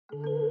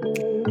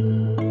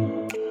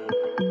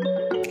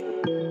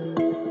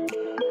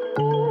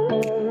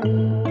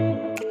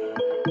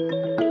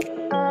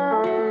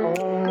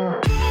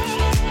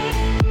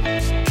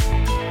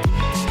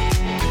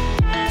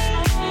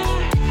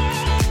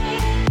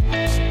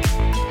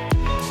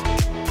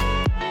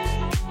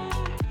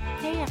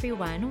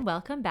everyone.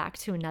 Welcome back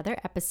to another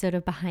episode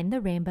of Behind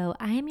the Rainbow.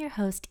 I am your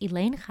host,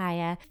 Elaine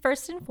Chaya.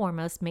 First and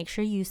foremost, make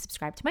sure you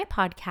subscribe to my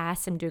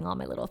podcast. I'm doing all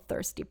my little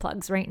thirsty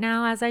plugs right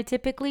now, as I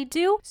typically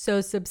do.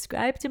 So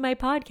subscribe to my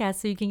podcast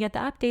so you can get the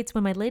updates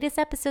when my latest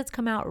episodes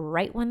come out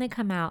right when they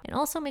come out. And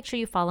also make sure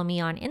you follow me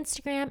on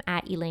Instagram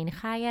at Elaine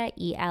Chaya,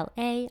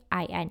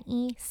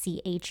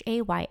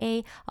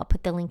 ELAINECHAYA. I'll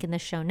put the link in the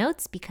show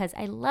notes because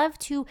I love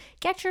to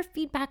get your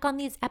feedback on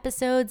these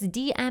episodes.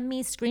 DM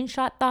me,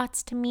 screenshot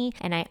thoughts to me,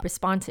 and I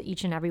respond to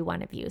each and every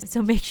one of you.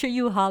 So make sure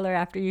you holler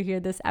after you hear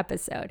this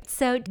episode.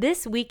 So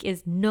this week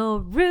is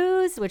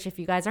Nowruz, which if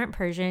you guys aren't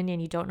Persian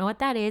and you don't know what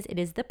that is, it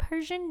is the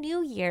Persian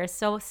New Year.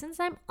 So since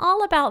I'm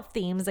all about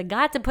themes, I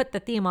got to put the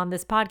theme on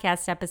this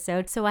podcast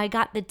episode. So I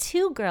got the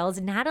two girls,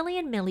 Natalie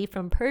and Millie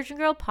from Persian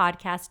Girl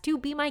Podcast, to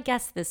be my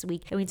guests this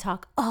week. And we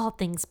talk all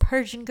things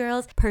Persian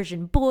girls,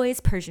 Persian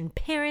boys, Persian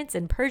parents,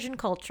 and Persian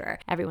culture,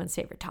 everyone's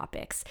favorite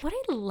topics. What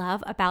I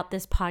love about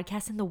this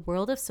podcast in the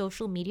world of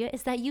social media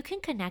is that you can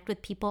connect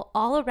with people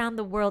all around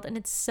the world. And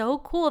it's so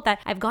cool that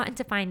I've gotten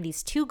to find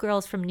these two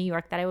girls from New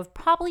York that I would have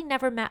probably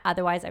never met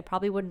otherwise. I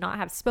probably would not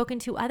have spoken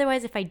to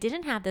otherwise if I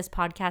didn't have this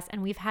podcast.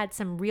 And we've had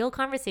some real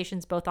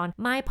conversations both on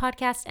my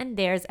podcast and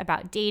theirs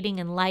about dating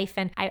and life.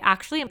 And I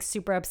actually am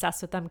super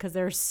obsessed with them because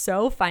they're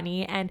so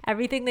funny and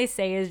everything they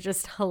say is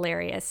just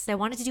hilarious. So I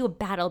wanted to do a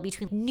battle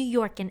between New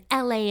York and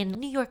LA and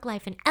New York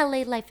life and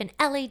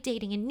LA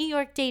dating and New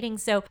York dating.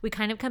 So we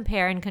kind of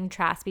compare and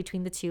contrast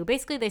between the two.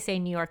 Basically, they say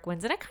New York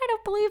wins and I kind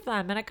of believe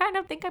them. And I kind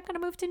of think I'm going to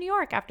move to New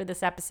York after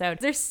this episode.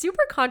 They're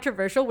super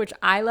controversial, which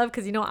I love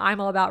because, you know, I'm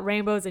all about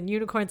rainbows and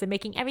unicorns and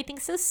making everything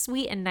so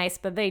sweet and nice,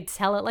 but they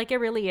tell it like it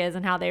really is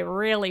and how they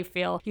really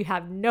feel. You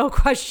have no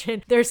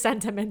question their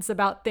sentiments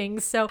about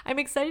things. So I'm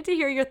excited to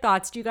hear your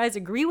thoughts. Do you guys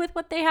agree with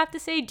what they have to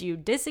say? Do you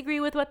disagree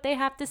with what they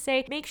have to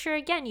say? Make sure,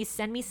 again, you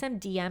send me some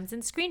DMs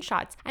and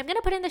screenshots. I'm going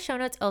to put in the show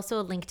notes also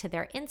a link to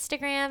their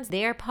Instagrams,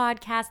 their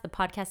podcast, the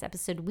podcast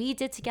episode we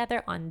did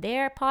together on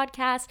their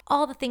podcast,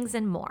 all the things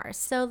and more.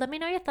 So let me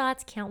know your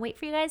thoughts. Can't wait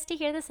for you guys to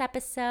hear this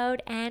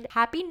episode, and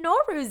happy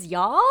Nowruz,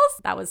 y'all.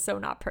 That was so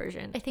not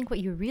Persian. I think what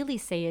you really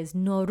say is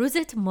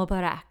Nowruzet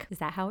Mubarak. Is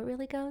that how it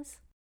really goes?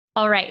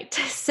 All right,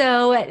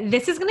 so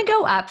this is going to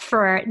go up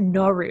for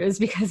Nowruz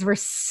because we're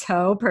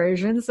so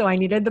Persian, so I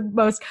needed the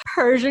most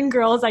Persian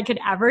girls I could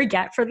ever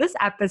get for this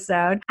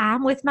episode.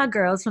 I'm with my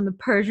girls from the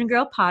Persian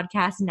Girl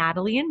Podcast,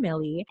 Natalie and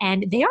Millie,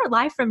 and they are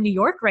live from New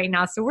York right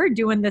now, so we're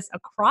doing this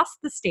across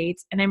the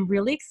states, and I'm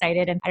really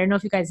excited, and I don't know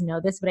if you guys know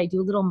this, but I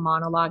do a little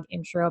monologue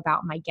intro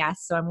about my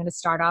guests, so I'm going to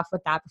start off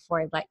with that before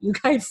I let you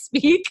guys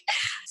speak.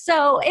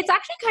 So it's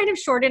actually kind of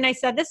short, and I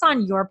said this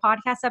on your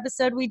podcast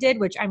episode we did,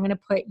 which I'm going to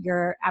put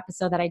your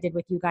episode that I did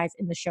with you guys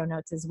in the show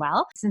notes as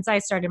well. Since I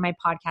started my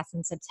podcast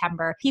in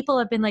September, people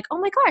have been like, oh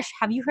my gosh,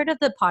 have you heard of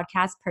the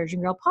podcast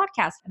Persian Girl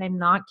Podcast? And I'm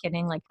not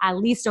kidding. Like at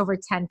least over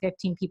 10,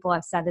 15 people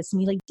have said this to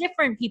me, like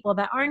different people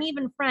that aren't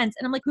even friends.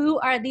 And I'm like, who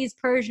are these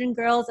Persian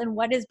girls and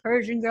what is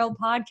Persian Girl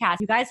Podcast?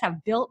 You guys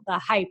have built the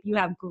hype. You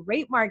have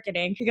great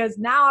marketing because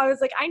now I was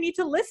like, I need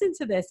to listen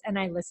to this. And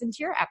I listened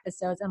to your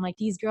episodes. I'm like,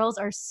 these girls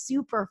are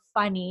super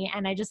funny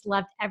and I just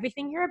loved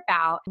everything you're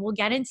about. We'll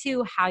get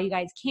into how you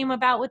guys came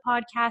about with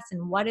podcasts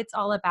and what it's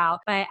all about.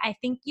 But I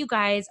think you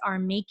guys are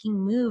making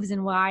moves,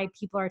 and why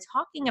people are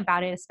talking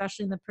about it,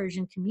 especially in the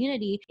Persian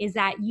community, is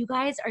that you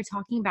guys are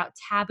talking about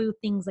taboo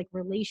things like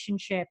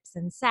relationships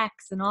and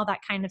sex and all that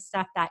kind of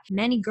stuff that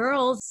many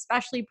girls,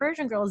 especially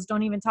Persian girls,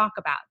 don't even talk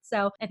about.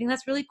 So I think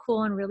that's really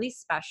cool and really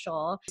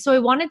special. So I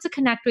wanted to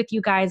connect with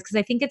you guys because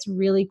I think it's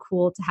really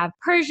cool to have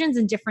Persians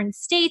in different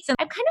states. And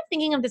I'm kind of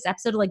thinking of this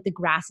episode like the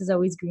grass is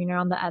always greener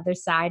on the other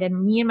side.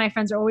 And me and my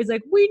friends are always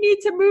like, we need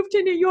to move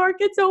to New York.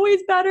 It's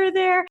always better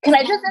there. Can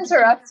I just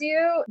interrupt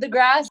you? The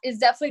grass is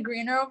definitely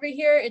greener over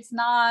here. It's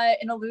not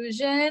an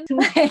illusion. Oh,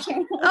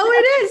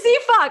 it is. See,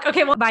 fuck.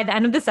 Okay, well, by the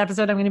end of this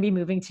episode, I'm going to be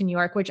moving to New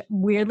York, which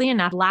weirdly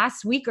enough,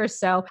 last week or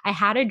so, I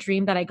had a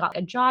dream that I got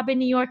a job in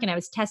New York and I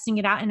was testing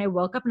it out and I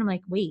woke up and I'm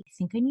like, wait, I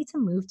think I need to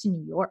move to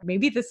New York.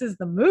 Maybe this is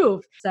the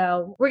move.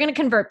 So we're going to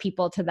convert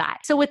people to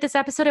that. So with this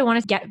episode, I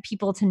want to get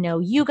people to know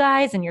you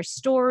guys and your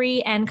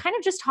story and kind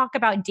of just talk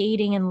about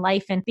dating and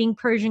life and being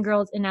Persian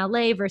girls in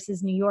LA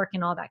versus New York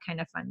and all that kind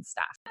of fun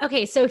stuff.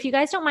 Okay, so if you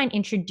guys don't mind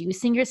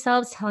introducing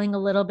yourselves, telling a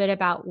little bit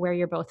about where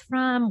you're both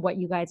from, what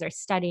you guys are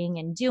studying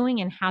and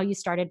doing, and how you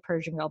started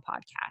Persian Girl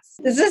Podcast.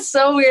 This is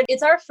so weird.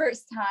 It's our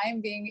first time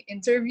being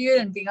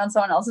interviewed and being on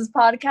someone else's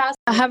podcast.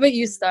 How about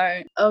you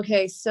start?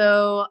 Okay,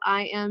 so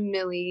I am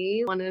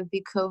Millie, one of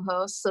the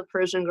co-hosts of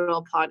Persian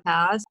Girl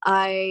Podcast.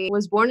 I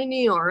was born in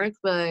New York,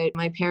 but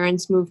my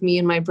parents moved me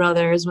and my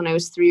brothers when I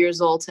was 3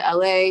 years old to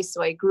LA,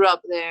 so I grew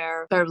up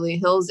there, Beverly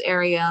Hills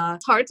area.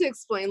 It's hard to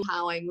explain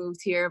how I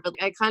moved here, but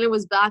I kind of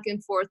was back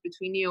and forth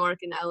between New York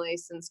and LA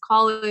since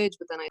college,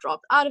 but then I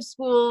dropped out of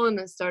school and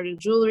I started a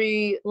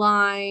jewelry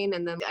line,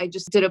 and then I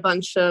just did a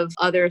bunch of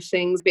other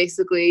things,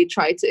 basically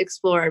tried to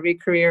explore every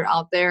career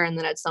out there, and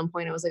then at some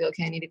point I was like,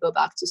 okay, I need to go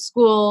go back to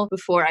school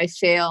before I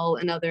fail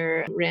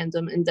another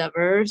random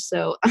endeavor.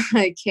 So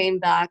I came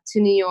back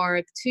to New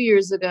York 2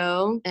 years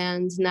ago,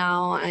 and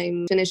now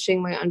I'm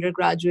finishing my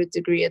undergraduate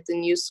degree at the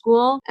New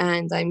School,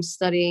 and I'm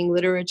studying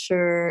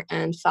literature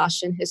and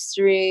fashion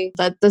history.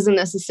 That doesn't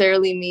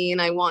necessarily mean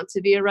I want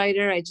to be a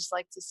writer. I just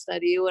like to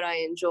study what I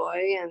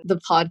enjoy, and the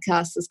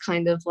podcast is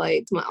kind of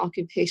like my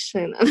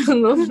occupation at the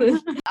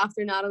moment.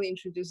 After Natalie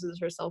introduces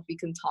herself, we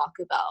can talk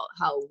about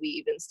how we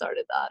even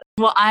started that.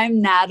 Well,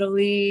 I'm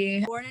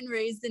Natalie, born and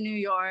raised in New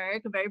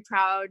York, a very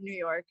proud New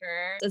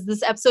Yorker. As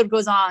this episode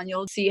goes on,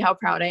 you'll see how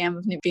proud I am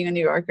of being a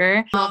New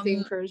Yorker. Not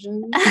being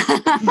Persian.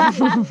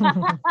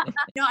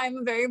 No, I'm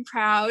a very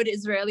proud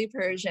Israeli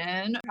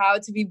Persian,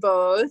 proud to be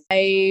both.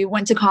 I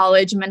went to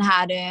college in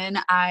Manhattan.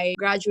 I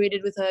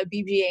graduated with a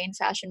BBA in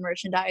fashion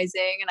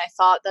merchandising, and I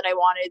thought that I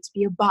wanted to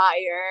be a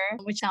buyer,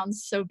 which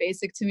sounds so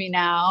basic to me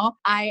now.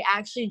 I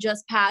actually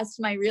just passed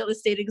my real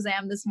estate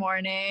exam this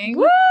morning.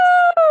 Woo!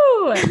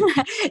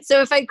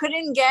 So if I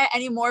couldn't get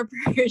any more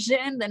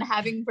Persian than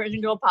having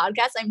Persian Girl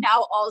podcast, I'm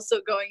now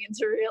also going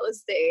into real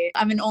estate.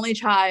 I'm an only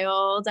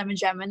child. I'm a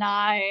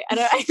Gemini.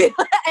 I feel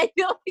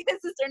like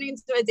this is turning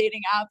into a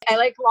dating app. I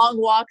like long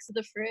walks to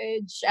the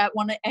fridge at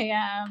 1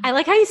 a.m. I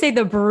like how you say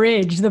the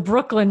bridge, the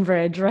Brooklyn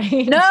Bridge,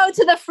 right? No,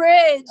 to the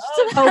fridge.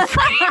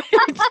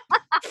 Fridge.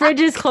 Fridge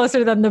is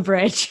closer than the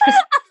bridge.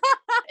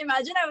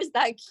 Imagine I was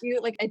that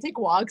cute. Like I take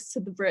walks to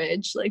the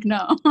bridge. Like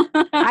no.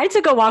 I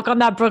took a walk on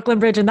that Brooklyn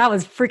Bridge and that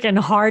was freaking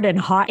hard and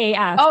hot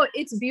AF. Oh,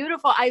 it's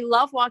beautiful. I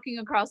love walking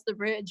across the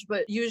bridge,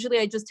 but usually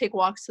I just take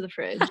walks to the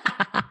fridge.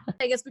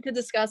 I guess we could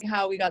discuss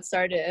how we got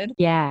started.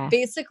 Yeah.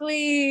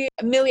 Basically,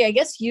 Millie, I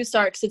guess you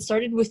start because it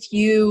started with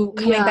you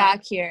coming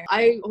back here.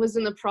 I was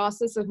in the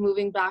process of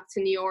moving back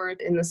to New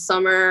York in the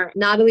summer.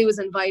 Natalie was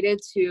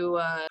invited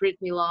to Brit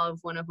Milah of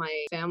one of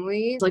my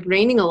families. It's like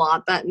raining a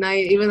lot that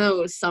night, even though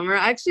it was summer.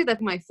 Actually,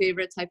 that's my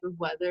favorite type of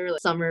weather,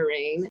 like summer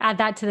rain. Add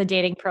that to the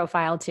dating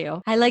profile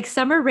too. I like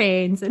summer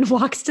rains and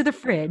walks to the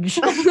fridge.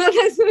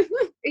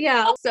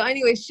 Yeah. So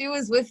anyway, she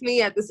was with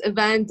me at this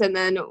event, and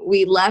then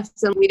we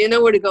left and we didn't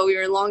know where to go. We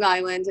were in Long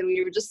Island and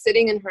we were just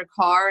sitting in her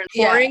car and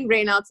pouring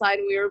rain outside,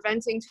 and we were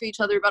venting to each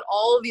other about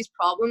all of these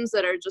problems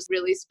that are just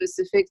really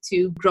specific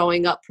to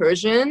growing up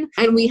Persian.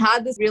 And we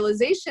had this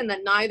realization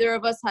that neither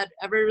of us had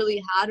ever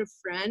really had a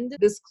friend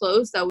this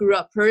close that grew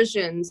up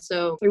Persian.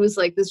 So it was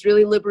like this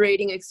really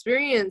liberating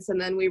experience. And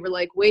then we were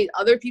like, wait,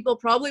 other people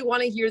probably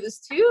want to hear this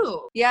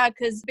too. Yeah,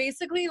 because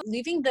basically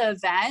leaving the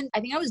event, I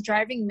think I was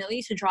driving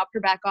Millie to drop her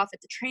back off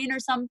at the train or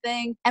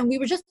something. And we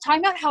were just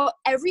talking about how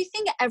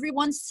everything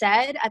everyone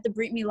said at the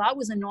Brit Milah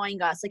was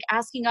annoying us, like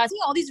asking us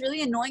all these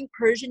really annoying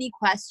Persian-y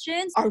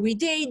questions. Are we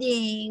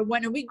dating?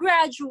 When are we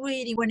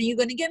graduating? When are you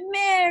going to get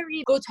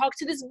married? Go talk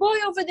to this boy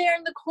over there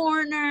in the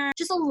corner.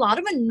 Just a lot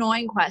of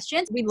annoying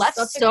questions. We left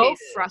so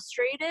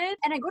frustrated.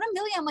 And I go to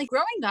Millie, I'm like,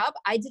 growing up,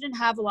 I didn't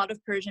have a lot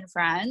of Persian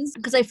friends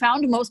because I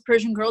found most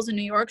Persian girls in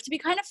New York to be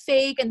kind of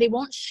fake, and they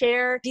won't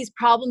share these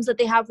problems that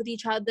they have with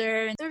each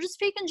other. And they're just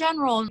fake in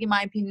general, in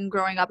my opinion,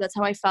 growing up. That's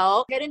how I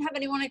felt. I didn't have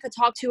anyone I could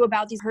talk to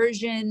about these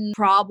Persian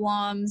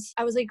problems.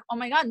 I was like, oh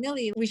my God,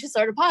 Millie, we should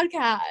start a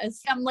podcast.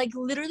 I'm like,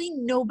 literally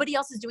nobody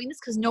else is doing this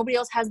because nobody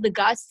else has the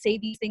guts to say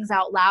these things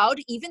out loud,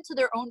 even to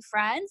their own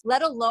friends,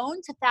 let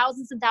alone to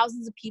thousands and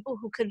thousands of people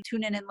who could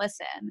tune in and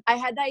listen. I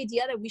had the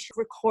idea that we should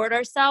record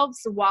ourselves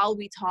while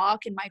we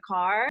talk in my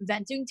car,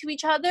 venting to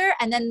each other,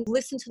 and then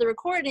listen to the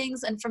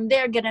recordings, and from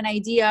there get an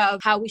idea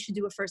of how we should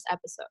do a first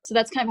episode. So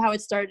that's kind of how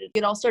it started.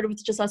 It all started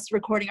with just us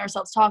recording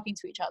ourselves talking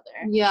to each other.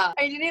 Yeah.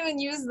 I didn't even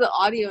use the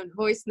audio and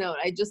voice note.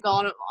 I just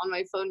got it on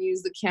my phone,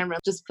 used the camera,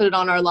 just put it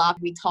on our lap.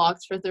 We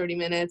talked for 30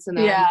 minutes. And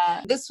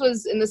then this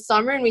was in the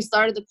summer, and we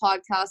started the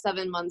podcast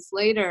 7 months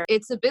later.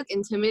 It's a bit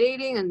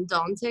intimidating and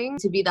daunting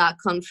to be that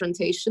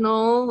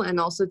confrontational and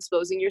also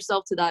exposing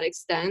yourself to that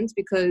extent,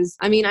 because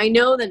I mean, I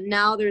know that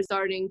now there's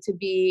starting to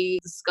be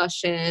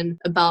discussion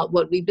about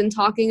what we've been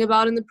talking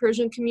about in the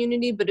Persian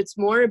community, but it's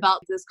more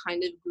about this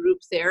kind of group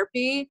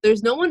therapy.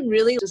 There's no one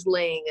really just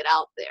laying it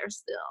out there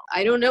still.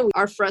 I don't know.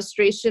 Our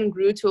frustration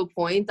grew to a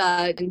point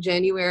that in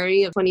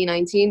January of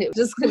 2019, it was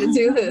just going to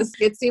do this.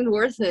 It seemed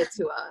worth it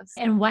to us.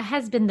 And what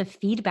has been the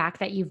feedback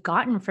that you've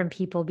gotten from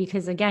people?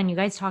 Because again, you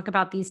guys talk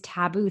about these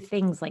taboo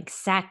things like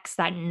sex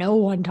that no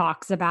one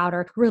talks about,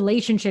 or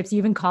relationships. You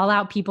even call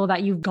out people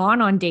that you've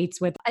gone on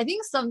dates with. I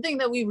think something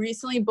that we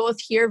recently both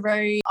hear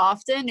very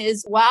often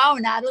is, wow,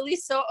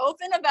 Natalie's so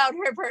open about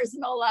her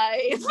personal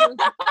life.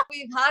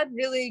 We've had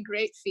really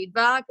great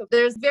feedback.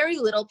 There's very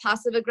little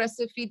passive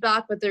aggressive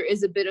feedback, but there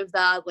is a bit of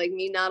that. Like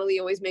me and Natalie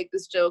always make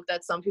this joke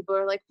that some people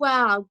are like,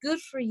 wow, good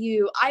for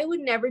you. I would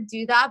never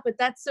do that, but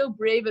that's so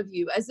brave of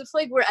you. As if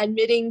like we're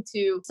admitting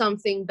to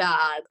something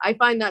bad. I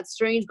find that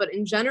strange, but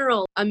in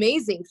general,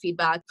 amazing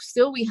feedback.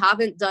 Still, we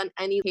haven't done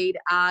any paid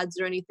ads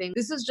or anything.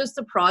 This is just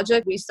a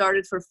project we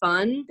started for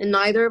fun, and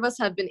neither of us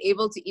have been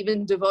able to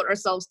even devote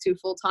ourselves to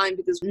full time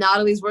because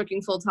Natalie's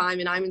working full time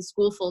and I'm in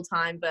school full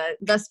time. But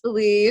best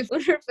believe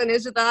when we're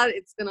finished with that,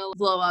 it's gonna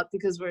blow up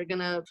because we're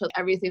gonna put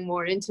everything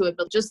more into it.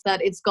 But just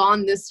that it's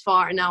gone this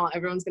far, and now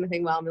everyone's gonna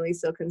think, wow,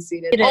 Millie's so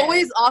conceited. It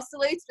always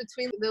oscillates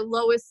between the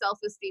lowest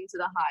self-esteem to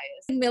the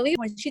highest. Millie,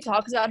 when she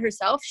talks about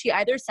herself, she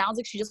either sounds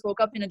like she just woke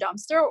up in a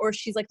dumpster or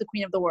she's like the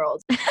queen of the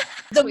world.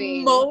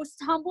 The most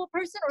humble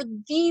person or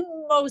the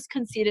most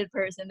conceited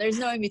person. There's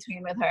no in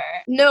between with her.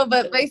 No,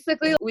 but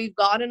basically we've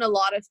gotten a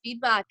lot of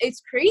feedback.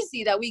 It's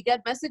crazy that we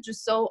get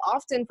messages so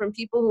often from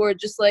people who are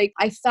just like,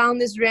 I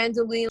found this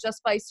randomly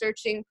just by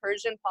searching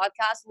Persian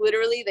podcast.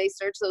 Literally, they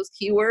search those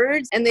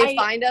keywords and they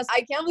find us.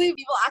 I can't believe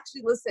people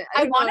actually listen.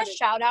 I want to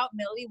shout out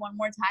Millie one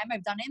more time.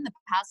 I've done it in the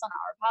past on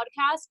our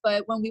podcast,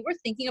 but when we were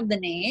thinking of the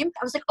name,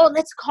 I was like, oh,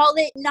 let's call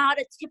it Not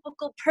a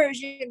Typical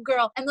Persian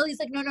Girl. And Millie's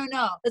like,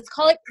 no. Let's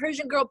call it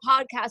Persian Girl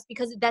Podcast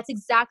because that's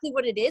exactly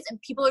what it is.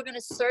 And people are going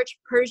to search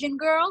Persian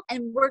Girl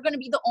and we're going to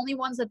be the only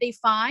ones that they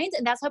find.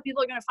 And that's how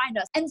people are going to find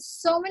us. And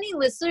so many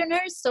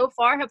listeners so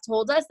far have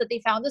told us that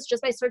they found us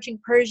just by searching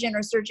Persian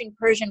or searching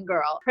Persian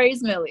Girl.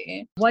 Praise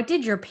Millie. What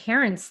did your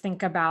parents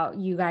think about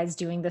you guys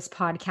doing this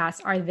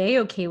podcast? Are they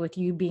okay with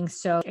you being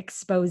so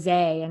expose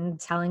and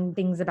telling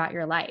things about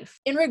your life?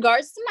 In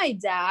regards to my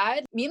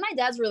dad, me and my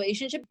dad's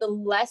relationship, the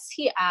less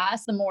he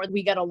asks, the more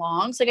we get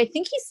along. So like, I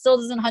think he still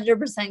doesn't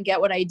 100% get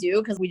what I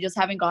do because we just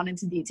haven't gone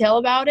into detail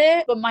about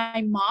it. But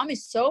my mom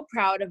is so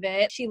proud of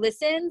it. She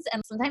listens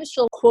and sometimes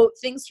she'll quote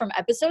things from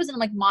episodes. And I'm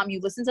like, Mom, you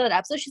listened to that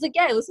episode? She's like,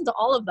 yeah, I listened to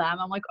all of them.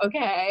 I'm like,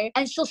 okay.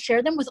 And she'll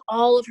share them with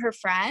all of her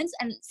friends.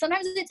 And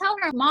sometimes they tell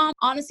her, Mom,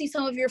 honestly,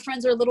 some of your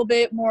friends are a little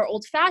bit more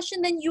old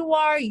fashioned than you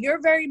are. You're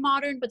very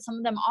modern, but some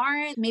of them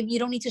aren't. Maybe you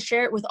don't need to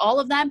share it with all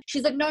of them.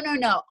 She's like, no.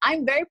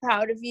 I'm very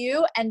proud of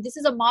you. And this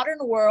is a modern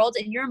world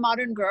and you're a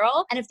modern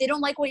girl. And if they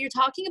don't like what you're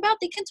talking about,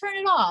 they can turn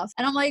it off.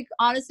 And I'm like,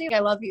 honestly, I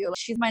love you.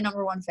 She's my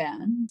number one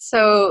fan.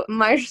 So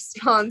my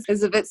response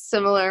is a bit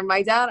similar.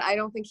 My dad, I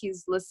don't think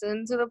he's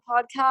listened to the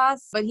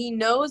podcast, but he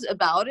knows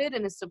about it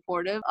and is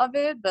supportive of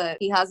it, but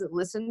he hasn't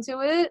listened to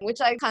it,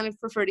 which I kind of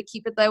prefer to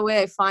keep it that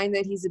way. I find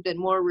that he's a bit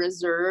more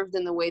reserved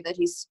in the way that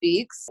he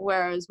speaks,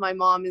 whereas my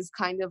mom is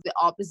kind of the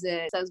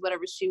opposite, says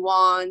whatever she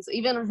wants.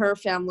 Even her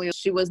family,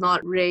 she was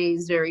not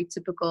raised very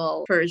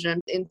typical Persian.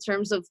 In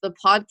terms of the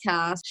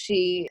podcast,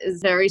 she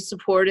is very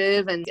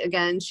supportive. And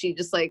again, she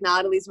just like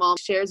Natalie's mom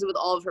shares it with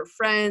all of her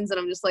friends. And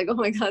I'm just like, oh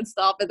my God,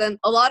 stop. But then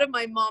a lot of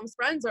my mom's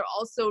friends are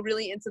also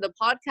really into the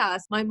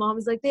podcast. My mom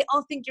is like, they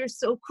all think you're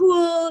so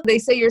cool. They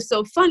say you're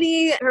so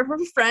funny. Her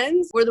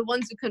friends were the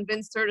ones who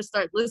convinced her to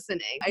start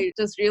listening. I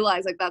just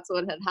realized like that's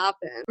what had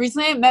happened.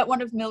 Recently, I met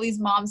one of Millie's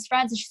mom's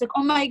friends and she's like,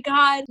 oh my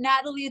God,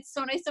 Natalie, it's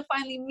so nice to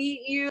finally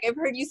meet you. I've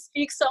heard you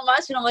speak so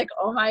much. And I'm like,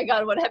 oh my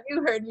God, what have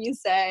you heard me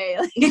say?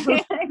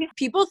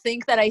 People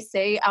think that I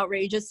say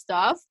outrageous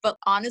stuff, but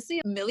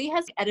honestly, Millie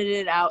has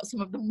edited out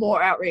some of the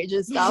more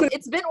outrageous stuff.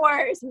 It's been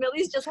worse.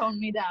 Millie's just honed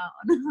me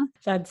down.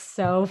 That's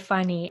so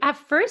funny. At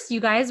first, you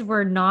guys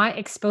were not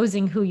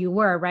exposing who you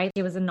were, right?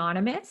 It was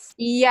anonymous?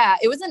 Yeah,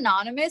 it was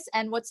anonymous.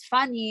 And what's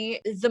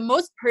funny, the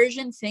most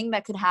Persian thing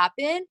that could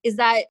happen is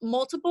that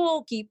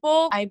multiple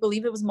people, I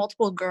believe it was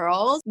multiple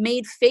girls,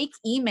 made fake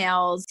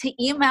emails to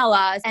email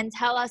us and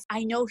tell us,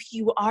 I know who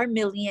you are,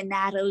 Millie and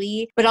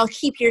Natalie, but I'll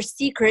keep your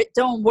secret.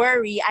 Don't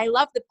worry. I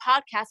love the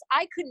podcast.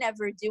 I could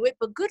never do it,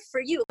 but good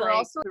for you. There were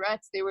also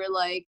threats. They were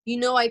like,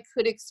 I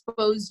could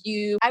expose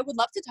you. I would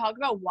love to talk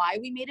about why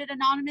we made it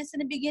anonymous in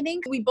the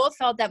beginning. We both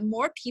felt that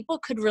more people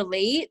could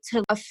relate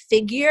to a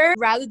figure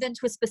rather than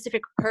to a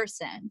specific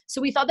person.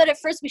 So we thought that at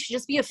first we should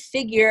just be a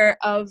figure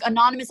of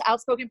anonymous,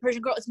 outspoken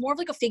Persian girl. It's more of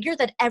like a figure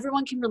that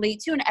everyone can relate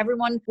to and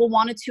everyone will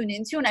want to tune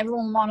into and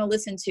everyone will want to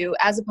listen to,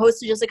 as opposed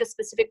to just like a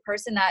specific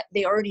person that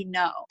they already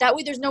know. That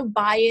way there's no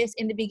bias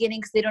in the beginning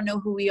because they don't know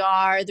who we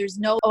are. There's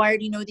no, oh, I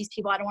already know these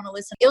people, I don't want to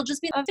listen. It'll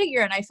just be a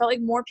figure. And I felt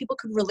like more people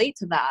could relate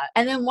to that.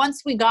 And then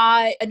once we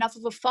got enough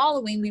of a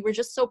following, we were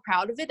just so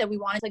proud of it that we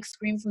wanted to like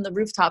scream from the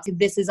rooftops,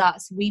 this is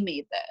us, we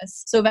made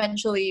this. So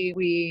eventually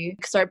we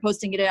started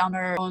posting it on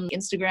our own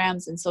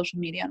Instagrams and social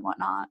media and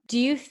whatnot. Do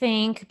you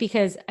think,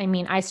 because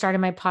I started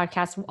my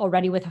podcast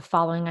already with a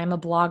following, I'm a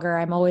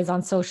blogger, I'm always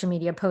on social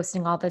media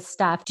posting all this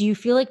stuff. Do you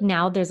feel like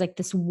now there's like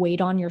this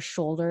weight on your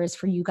shoulders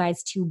for you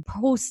guys to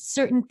post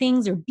certain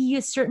things or be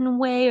a certain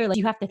way, or like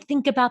you have to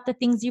think about the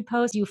things you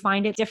post? Do you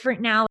find it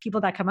different now?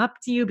 People that come up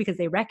to you because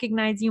they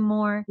recognize you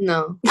more?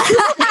 No.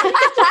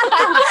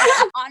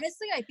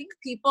 Honestly, I think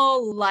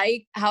people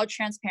like how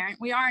transparent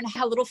we are and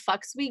how little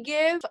fucks we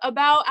give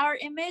about our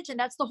image. And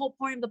that's the whole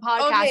point of the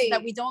podcast,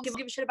 that we don't give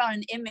a shit about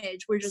an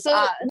image. We're just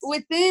us.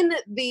 Within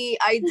the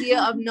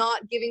idea of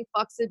not giving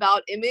fucks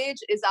about image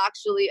is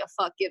actually a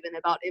fuck given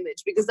about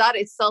image, because that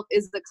itself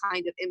is the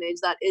kind of image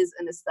that is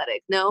an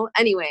aesthetic. No?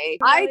 Anyway,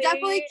 I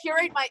definitely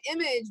curate my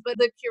image, but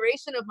the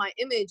curation of my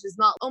image is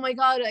not, oh my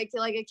God, I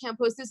can't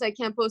post this, I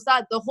can't post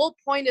that. The whole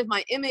point of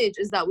my image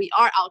is that we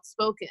are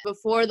outspoken.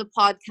 Before the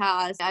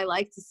podcast, I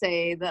like to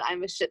say that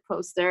I'm a shit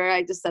poster.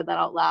 I just said that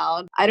out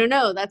loud. I don't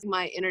know. That's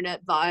my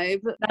internet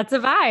vibe. That's a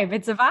vibe.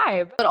 It's a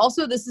vibe. But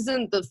also, this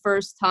isn't the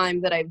first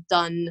time that I've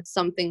done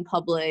something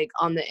public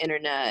on the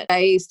internet.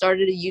 I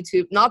started a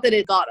YouTube, not that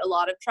it got a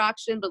lot of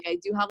traction, but I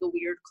do have a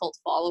weird cult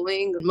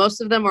following.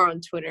 Most of them are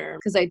on Twitter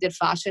because I did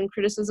fashion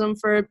criticism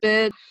for a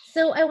bit.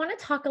 So I want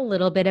to talk a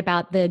little bit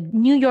about the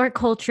New York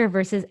culture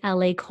versus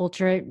LA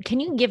culture. Can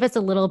you give us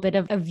a little bit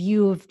of a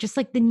view of just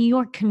like the New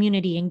York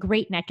community and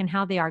Great Neck and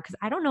how they are? Because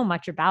I don't know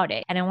much about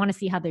it and I want to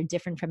see how they're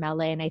different from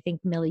LA. And I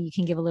think, Millie, you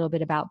can give a little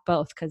bit about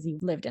both because you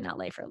lived in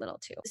LA for a little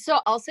too. So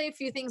I'll say a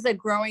few things that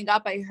growing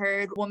up, I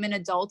heard women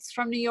adults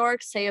from New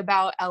York say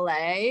about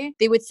LA.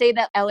 They would say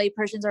that LA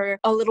Persians are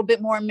a little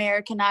bit more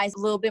Americanized,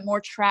 a little bit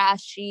more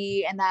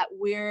trashy, and that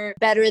we're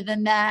better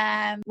than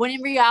them. When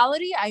in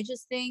reality, I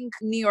just think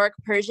New York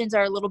Persians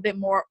are a little bit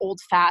more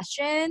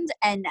old-fashioned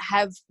and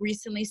have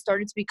recently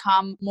started to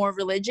become more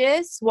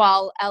religious,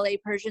 while LA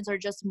Persians are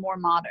just more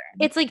modern.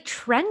 It's like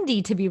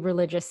trendy to be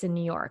religious in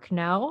New York,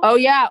 no? Oh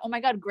yeah. Oh my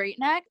God. Great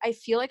Neck. I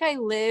feel like I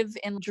live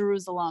in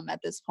Jerusalem at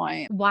this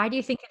point. Why do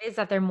you think it is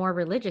that they're more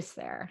religious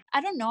there?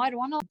 I don't know. I don't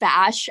want to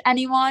bash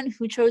anyone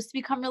who chose to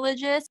become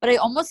religious, but I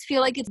almost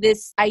feel like it's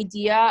this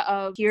idea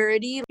of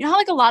purity. You know how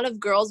like a lot of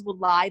girls would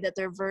lie that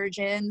they're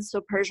virgins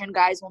so Persian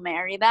guys will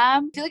marry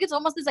them? I feel like it's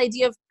almost this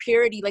idea of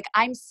purity. Like,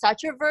 I'm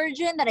such a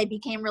virgin that I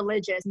became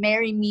religious.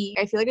 Marry me.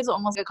 I feel like it's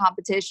almost a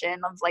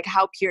competition of like,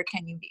 how pure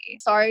can you be?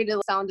 Sorry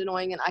to sound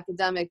annoying and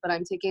academic, but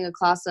I'm taking a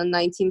class on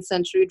 19th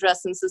century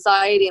dress and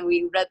society, and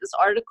we read this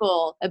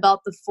article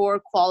about the 4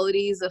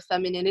 qualities of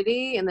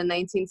femininity in the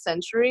 19th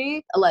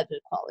century. Alleged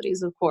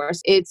qualities, of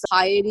course. It's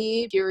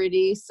piety,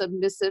 purity,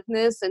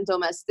 submissiveness, and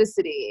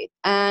domesticity.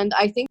 And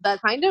I think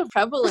that kind of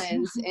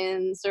prevalent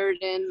in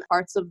certain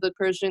parts of the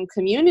Persian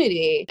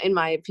community, in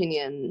my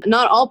opinion.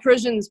 Not all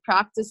Persians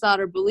practice that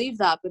or believe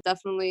that, but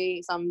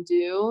definitely some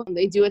do.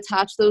 They do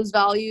attach those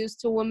values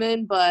to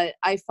women, but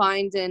I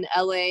find in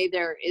LA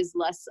there is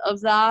less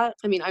of that.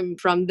 I mean, I'm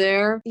from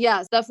there. Yeah,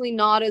 it's definitely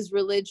not as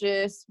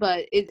religious,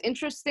 but it's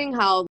interesting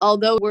how,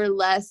 although we're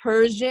less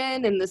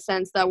Persian in the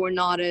sense that we're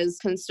not as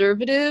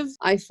conservative,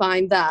 I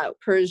find that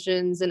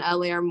Persians in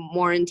LA are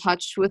more in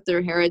touch with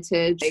their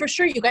heritage. For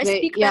sure, you guys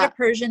speak better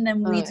Persian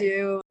than we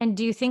do. And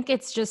do you think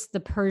it's just the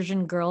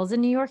Persian girls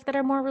in New York that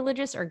are more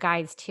religious, or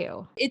guys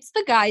too? It's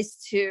the guys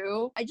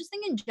too. I just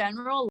think in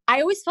general,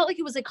 I always felt like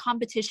it was a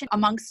competition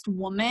amongst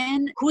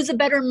women. Who's a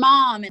better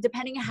mom? And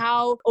depending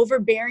how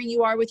overbearing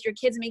you are with your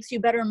kids, it makes you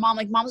a better mom.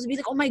 Like, moms would be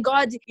like, oh my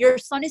God, your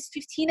son is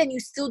 15 and you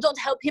still don't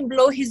help him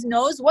blow his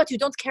nose? What, you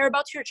don't care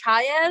about your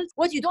child?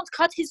 What, you don't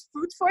cut his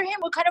fruit for him?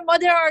 What kind of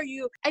mother are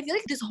you? I feel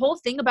like this whole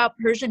thing about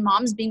Persian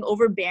moms being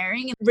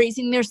overbearing and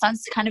raising their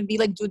sons to kind of be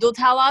like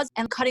dudotalas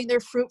and cutting their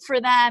fruit for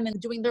them and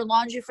doing their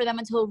laundry for them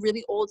until a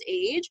really old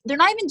age. They're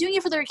not even doing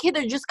it for their kid.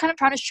 They're just kind of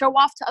trying to show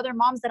off to other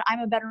moms that I'm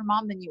a better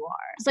mom than you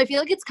are. So I feel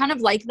like it's kind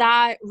of like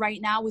that right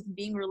now with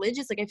being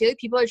religious. Like, I feel like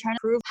people are trying to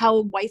prove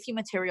how wifey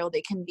material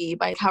they can be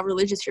by how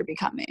religious you're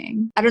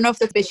becoming. I don't know if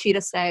that's bitchy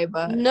to say,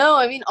 but... No,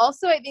 I mean,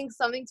 also I think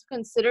something to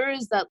consider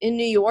is that in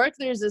New York,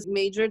 there's this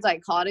major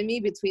dichotomy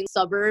between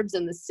suburbs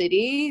and the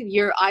city.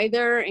 You're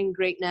either in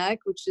Great Neck,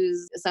 which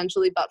is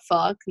essentially butt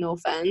fuck, no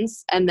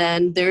offense, and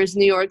then there's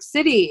New York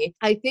City.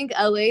 I think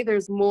LA,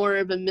 there's more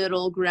of a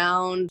middle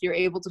ground. You're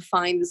able to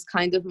find this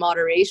kind of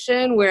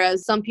moderation,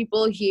 whereas some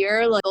people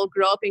here, like, they'll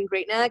grow up in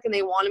Great Neck and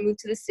they want to move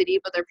to the city,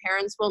 but their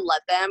parents won't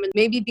let them. And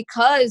maybe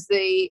because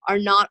they are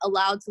not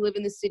allowed to live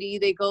in the city,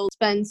 they go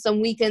spend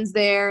some weekends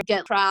there,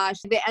 get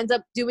trashed. They end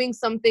up doing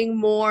something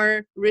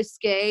more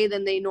risque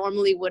than they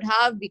normally would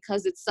have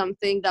because it's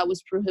something that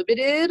was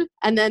prohibited.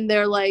 And then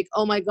they're like,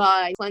 oh my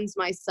God, I cleanse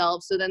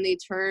myself. So then they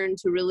turn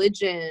to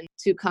religion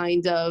to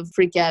kind of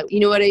forget, you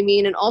know what I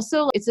mean? And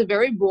also, it's a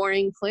very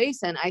boring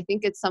place. And I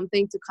think it's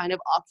something to kind of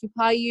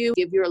occupy you,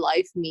 give your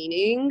life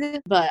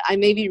meaning. But I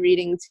may be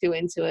reading too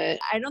into it.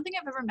 I don't think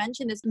I've ever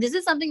mentioned this. This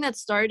is something that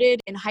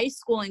started in high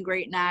school in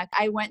Great Neck.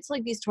 I went to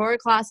like these Torah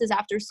classes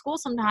after school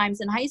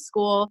sometimes in high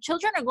school.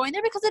 Children are going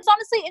there because it's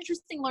honestly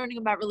interesting learning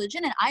about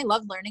religion, and I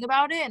love learning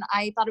about it, and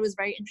I thought it was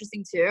very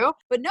interesting too.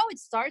 But no, it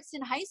starts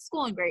in high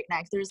school in Great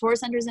Neck. There's Torah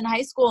centers in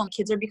high school, and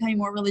kids are becoming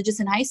more religious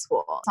in high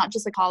school. It's not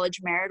just a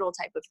college marital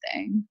type of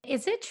something.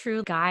 Is it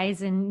true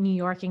guys in New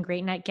York and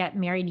Great Neck get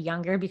married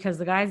younger? Because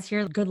the guys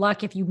here, good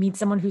luck if you meet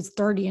someone who's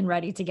 30 and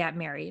ready to get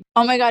married.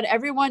 Oh my God,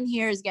 everyone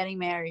here is getting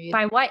married.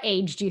 By what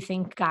age do you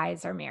think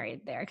guys are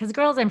married there? Because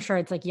girls, I'm sure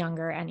it's like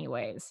younger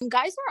anyways.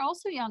 Guys are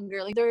also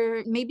younger. Like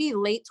they're maybe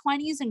late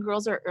 20s and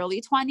girls are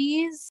early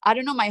 20s. I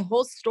don't know. My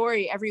whole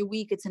story every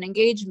week, it's an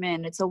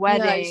engagement, it's a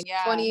wedding.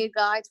 Yeah, 28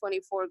 guy,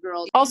 24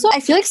 girl. Also, I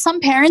feel like some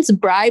parents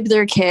bribe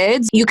their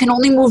kids. You can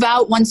only move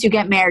out once you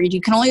get married.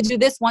 You can only do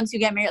this once you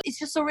get married. It's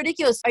just so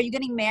ridiculous. Are you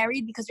getting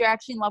married because you're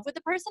actually in love with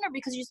the person or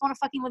because you just want to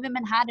fucking live in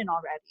Manhattan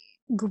already?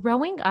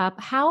 Growing up,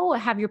 how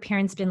have your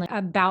parents been like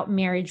about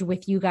marriage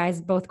with you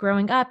guys both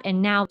growing up?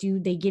 And now do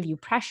they give you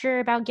pressure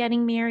about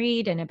getting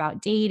married and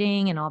about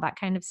dating and all that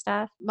kind of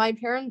stuff? My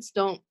parents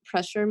don't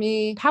pressure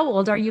me. How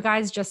old are you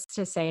guys, just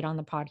to say it on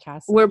the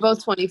podcast? We're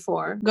both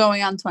 24.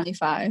 Going on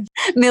 25.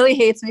 Millie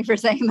hates me for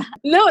saying that.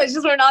 No, it's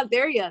just we're not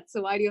there yet.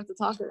 So why do you have to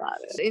talk about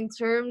it? In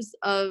terms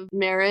of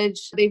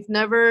marriage, they've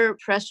never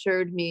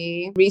pressured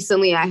me.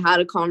 Recently, I had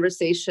a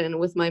conversation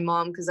with my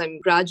mom because I'm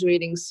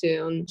graduating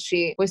soon.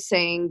 She was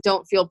saying,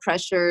 don't feel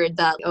pressured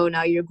that, oh,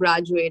 now you're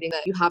graduating,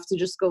 that you have to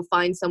just go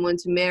find someone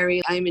to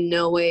marry. I'm in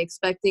no way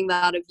expecting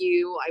that of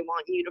you. I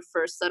want you to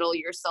first settle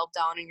yourself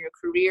down in your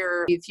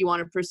career. If you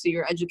want to pursue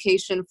your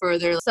education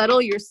further,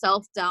 settle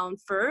yourself down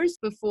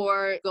first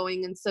before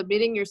going and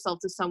submitting yourself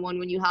to someone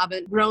when you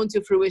haven't grown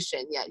to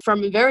fruition yet.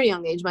 From a very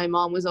young age, my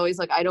mom was always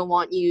like, I don't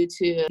want you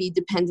to be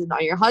dependent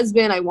on your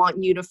husband. I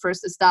want you to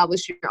first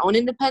establish your own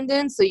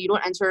independence so you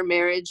don't enter a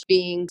marriage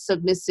being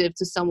submissive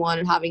to someone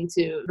and having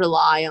to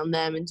rely on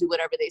them and do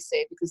whatever they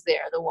say because they're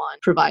the one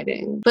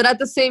providing. But at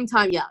the same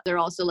time, yeah, they're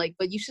also like,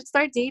 but you should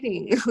start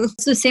dating.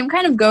 So same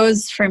kind of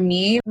goes for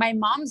me. My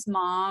mom's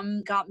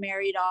mom got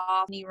married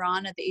off in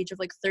Iran at the age of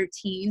like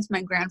 13 to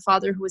my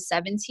grandfather who was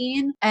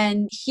 17.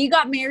 And he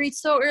got married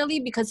so early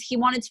because he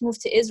wanted to move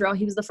to Israel.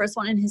 He was the first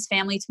one in his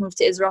family to move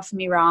to Israel from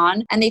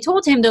Iran. And they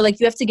told him, they're like,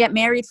 you have to get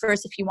married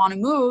first if you want to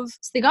move.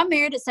 So they got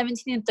married at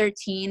 17 and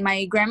 13.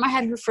 My grandma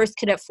had her first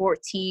kid at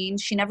 14.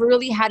 She never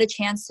really had a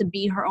chance to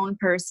be her own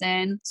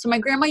person. So my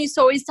grandma used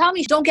to always tell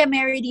me, don't get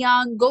married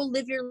young, go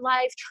live your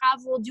life,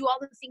 travel, do all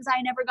the things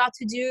I never got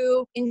to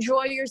do,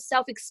 enjoy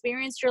yourself,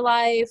 experience your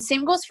life.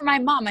 Same goes for my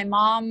mom. My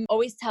mom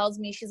always tells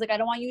me, she's like, I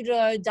don't want you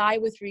to die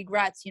with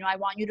regrets. You know, I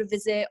want you to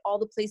visit all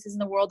the places in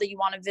the world that you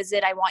want to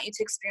visit. I want you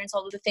to experience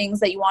all of the things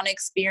that you want to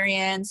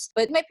experience.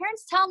 But my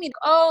parents tell me,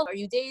 oh, are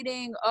you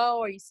dating?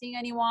 Oh, are you seeing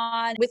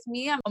anyone? With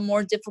me, I'm a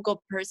more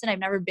difficult person. I've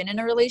never been in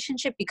a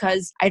relationship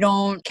because I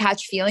don't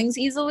catch feelings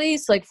easily.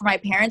 So like for my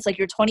parents, like,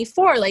 you're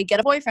 24, like get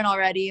a boyfriend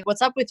already.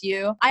 What's up with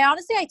you?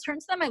 I turn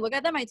to them, I look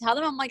at them, I tell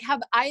them, I'm like,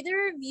 have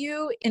either of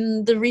you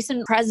in the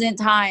recent present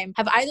time,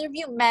 have either of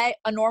you met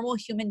a normal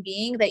human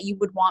being that you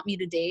would want me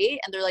to date?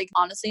 And they're like,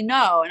 honestly,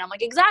 no. And I'm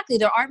like, exactly.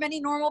 There aren't many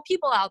normal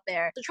people out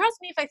there. So trust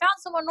me, if I found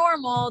someone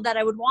normal that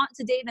I would want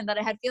to date and that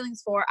I had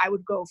feelings for, I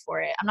would go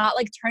for it. I'm not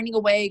like turning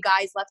away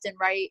guys left and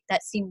right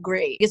that seem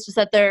great. It's just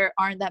that there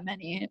aren't that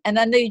many. And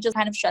then they just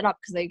kind of shut up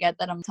because they get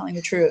that I'm telling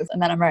the truth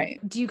and that I'm right.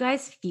 Do you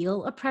guys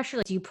feel a pressure?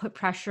 Like, do you put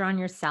pressure on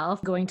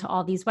yourself going to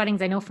all these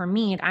weddings? I know for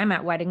me, I'm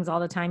at weddings all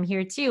the time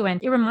here too.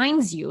 And it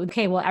reminds you,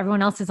 okay, well,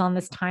 everyone else is on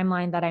this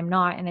timeline that I'm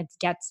not. And it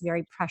gets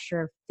very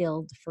pressure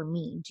filled for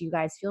me. Do you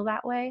guys feel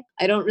that way?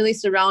 I don't really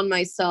surround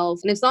myself,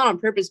 and it's not on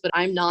purpose, but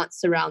I'm not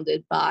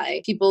surrounded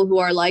by people who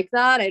are like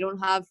that. I don't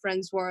have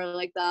friends who are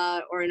like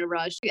that or in a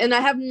rush. And I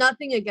have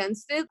nothing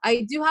against it.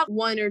 I do have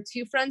one or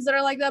two friends that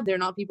are like that. They're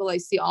not people I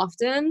see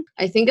often.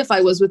 I think if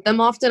I was with them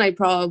often, I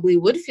probably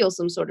would feel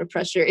some sort of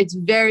pressure. It's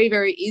very,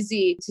 very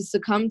easy to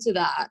succumb to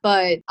that.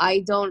 But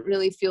I don't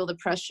really feel the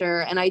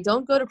pressure. And I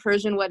don't go to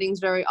Persian weddings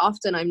very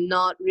often. I'm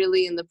not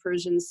really in the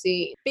Persian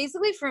scene.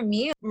 Basically for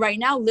me, right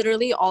now,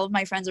 literally all of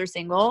my friends are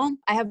single.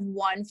 I have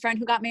one friend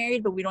who got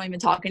married, but we don't even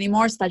talk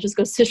anymore. So that just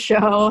goes to show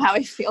how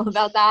I feel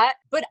about that.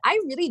 But I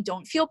really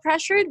don't feel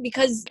pressured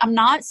because I'm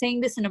not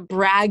saying this in a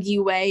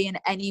braggy way in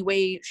any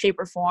way, shape,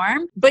 or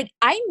form. But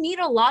I meet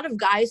a lot of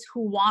guys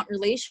who want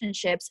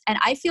relationships. And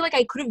I feel like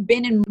I could have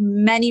been in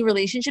many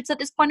relationships at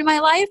this point in my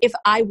life if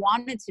I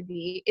wanted to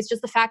be. It's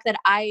just the fact that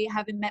I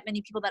haven't met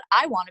many people that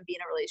I want to be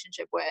in a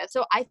relationship with.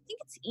 So I think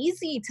it's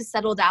easy to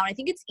settle down. I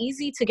think it's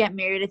easy to get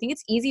married. I think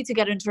it's easy to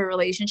get into a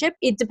relationship.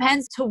 It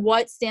depends to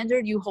what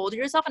standard you hold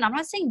yourself. And I'm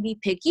not saying be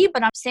picky,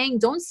 but I'm saying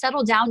don't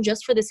settle down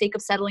just for the sake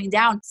of settling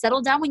down.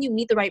 Settle down when you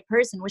meet the right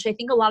person, which I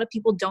think a lot of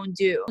people don't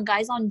do. When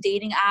guys on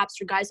dating apps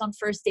or guys on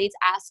first dates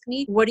ask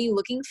me, what are you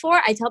looking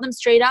for? I tell them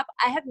straight up,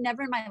 I have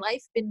never in my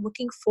life been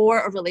looking for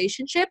a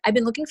relationship. I've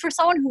been looking for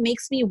someone who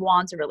makes me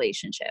want a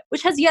relationship,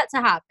 which has yet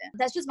to happen.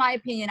 That's just my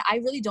opinion. I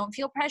really don't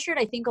feel pressured.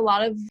 I think a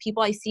lot of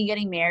people I see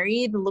getting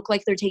married look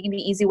like they're taking the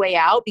easy way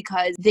out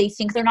because they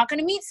think they're not going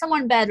to meet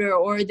someone better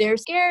or they're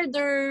scared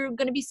they're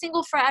going to be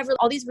single forever. over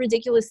all these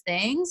ridiculous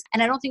things.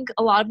 And I don't think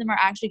a lot of them are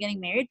actually getting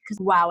married because,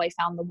 wow, I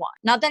found the one.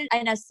 Not that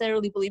I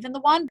necessarily believe in the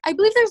one. I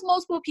believe there's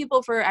multiple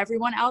people for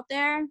everyone out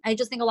there. I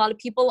just think a lot of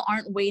people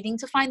aren't waiting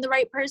to find the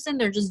right person.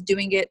 They're just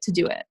doing it to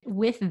do it.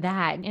 With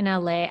that, in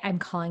LA, I'm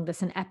calling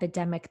this an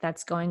epidemic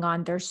that's going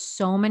on. There's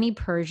so many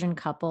Persian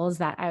couples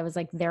that I was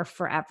like, they're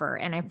forever.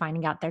 And I'm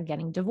finding out they're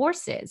getting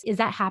divorces. Is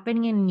that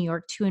happening in New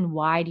York too? And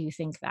why do you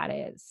think that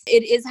is?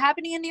 It is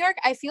happening in New York.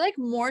 I feel like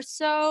more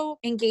so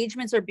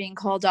engagements are being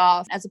called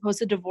off as opposed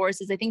to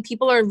divorces. I think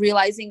people are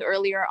realizing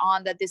earlier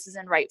on that this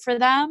isn't right for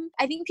them.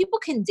 I think people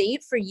can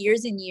date for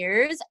years and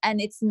years and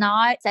it's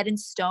not set in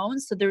stone.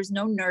 So there's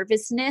no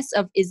nervousness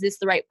of, is this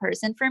the right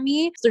person for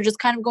me? So they're just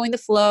kind of going the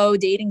flow,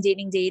 dating.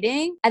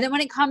 And then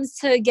when it comes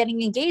to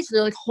getting engaged,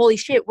 they're like, holy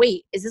shit,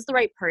 wait, is this the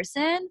right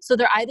person? So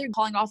they're either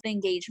calling off the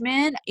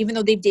engagement, even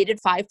though they've dated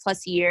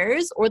 5+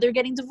 years, or they're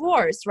getting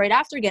divorced right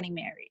after getting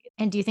married.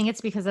 And do you think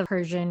it's because of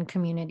Persian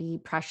community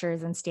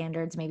pressures and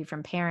standards, maybe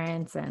from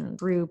parents and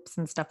groups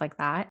and stuff like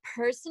that?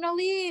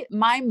 Personally,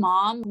 my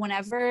mom,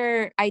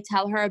 whenever I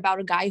tell her about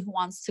a guy who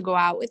wants to go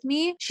out with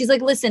me, she's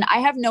like, listen, I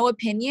have no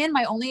opinion.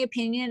 My only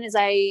opinion is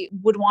I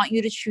would want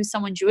you to choose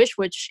someone Jewish,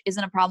 which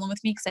isn't a problem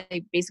with me because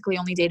I basically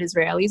only date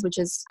Israelis, which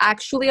is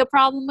actually a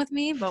problem with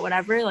me, but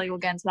whatever, like we'll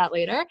get into that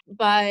later.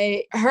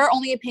 But her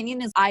only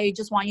opinion is I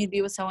just want you to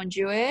be with someone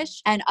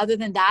Jewish. And other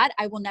than that,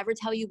 I will never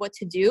tell you what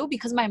to do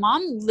because my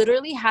mom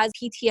literally has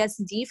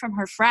PTSD from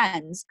her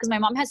friends because my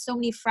mom has so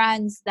many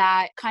friends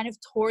that kind of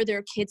tore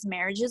their kids'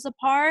 marriages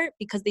apart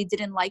because they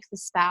didn't like the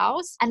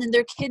spouse. And then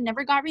their kid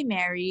never got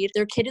remarried.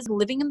 Their kid is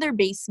living in their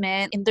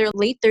basement in their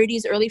late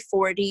 30s, early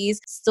 40s,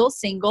 still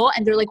single.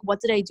 And they're like, what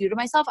did I do to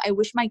myself? I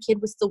wish my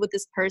kid was still with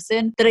this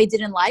person that I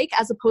didn't like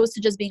as opposed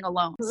to just being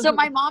alone. So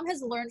my mom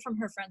has learned from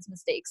her friends'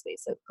 mistakes,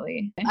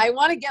 basically. I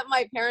want to get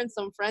my parents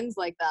some friends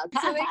like that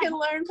so they can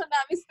learn from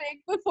that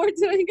mistake before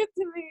doing it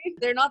to me.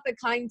 They're not the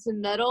kind to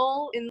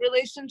meddle in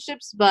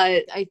relationships,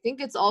 but I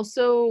think it's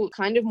also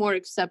kind of more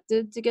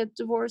accepted to get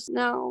divorced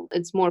now.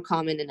 It's more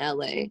common in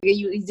LA.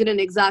 You didn't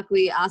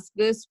exactly ask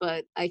this,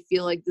 but I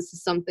feel like this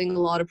is something a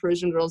lot of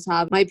Persian girls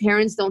have. My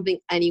parents don't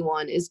think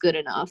anyone is good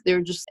enough.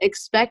 They're just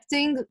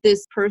expecting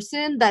this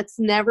person that's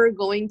never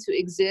going to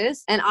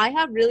exist. And I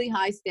have really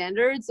high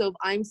standards, so if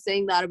I'm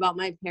saying that about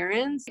my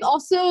parents.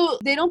 Also,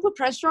 they don't put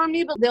pressure on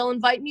me, but they'll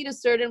invite me to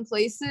certain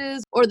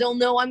places or they'll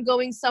know I'm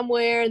going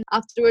somewhere. And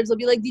afterwards, they'll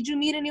be like, did you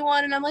meet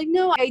anyone? And I'm like,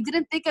 no, I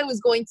didn't think I was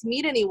going to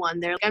meet anyone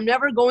there. Like, I'm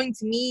never going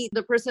to meet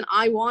the person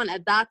I want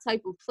at that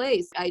type of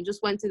place. I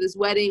just went to this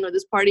wedding or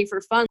this party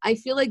for fun. I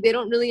feel like they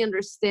don't really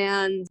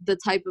understand the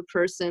type of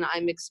person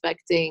I'm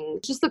expecting.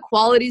 Just the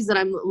qualities that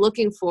I'm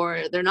looking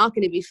for, they're not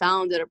going to be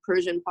found at a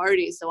Persian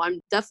party. So I'm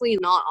definitely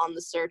not on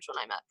the search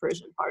when I'm at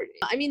Persian parties.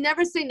 I mean,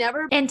 never say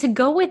never. And to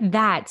go with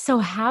that, so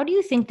how do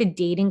you think the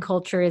dating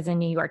culture is in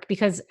New York?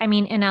 Because I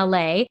mean, in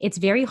LA, it's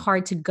very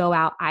hard to go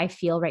out, I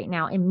feel right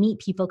now, and meet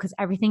people because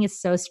everything is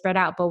so spread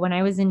out. But when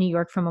I was in New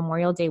York for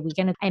Memorial Day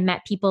weekend, I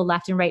met people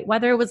left and right,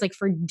 whether it was like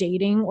for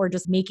dating or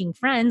just making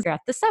friends. You're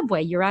at the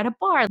subway, you're at a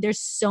bar. There's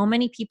so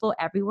many people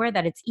everywhere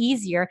that it's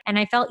easier. And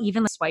I felt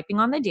even like swiping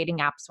on the dating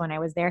apps when I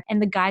was there.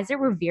 And the guys there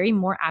were very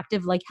more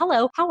active, like,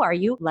 hello, how are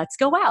you? Let's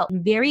go out.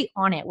 Very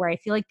on it, where I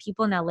feel like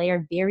people in LA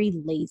are very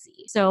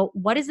lazy. So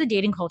what is the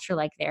dating culture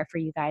like there for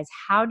you guys?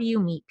 How do you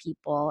meet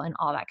people and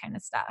all that kind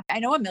of stuff? I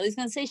know what Millie's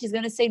going to say. She's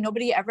going to say,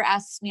 nobody ever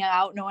asks me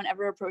out. No one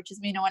ever approaches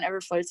me. No one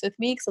ever flirts with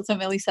me. Because that's what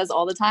Millie says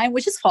all the time,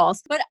 which is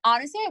false. But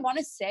honestly, I want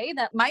to say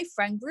that my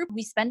friend group,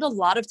 we spend a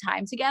lot of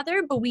time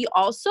together, but we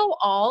also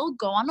all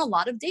go on a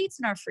lot of dates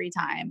in our free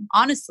time.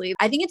 Honestly,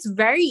 I think it's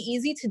very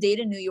easy to date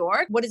in New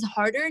York. What is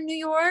harder in New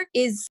York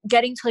is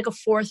getting to like a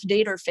 4th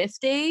date or 5th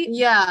date.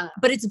 Yeah.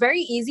 But it's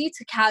very easy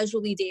to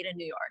casually date in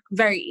New York.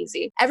 Very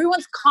easy.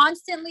 Everyone's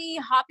constantly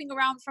hopping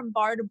around from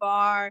bar to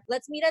bar.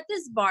 Let's meet at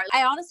this bar.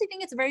 I honestly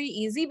think it's very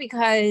easy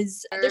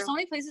because there's so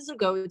many places to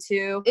go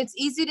to. It's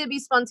easy to be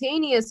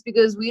spontaneous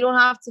because we don't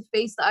have to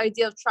face the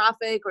idea of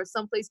traffic or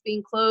someplace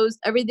being closed.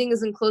 Everything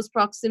is in close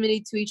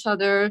proximity to each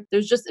other.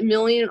 There's just a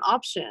million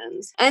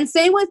options. And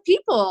same with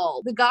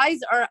people. The guys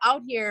are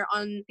out here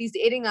on these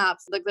dating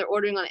apps like they're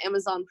ordering on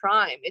Amazon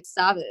Prime. It's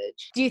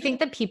savage. Do you think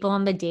that people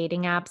on the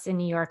dating apps in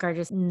New York are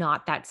just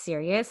not that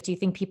serious? Do you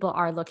think people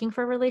are looking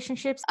for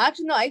relationships?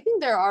 Actually, no, I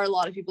think there are a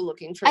lot of people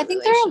looking for I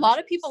think there are a lot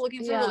of people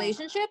looking for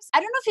relationships. I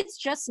don't know if it's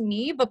just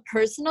me, but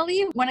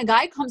personally, when a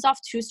guy comes off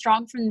too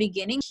strong from the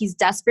beginning, he's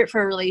desperate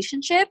for a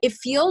relationship. It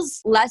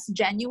feels less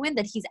genuine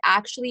that he's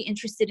actually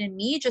interested in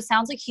me. It just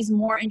sounds like he's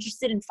more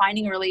interested in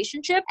finding a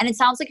relationship. And it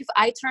sounds like if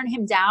I turn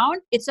him down,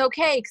 it's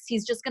okay because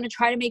he's just going to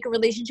try to make a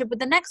relationship with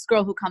the next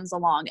girl who comes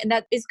along. And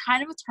that is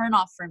kind of a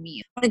turnoff for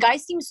me. When a guy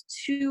seems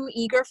too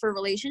eager for a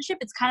relationship,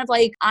 it's kind of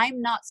like,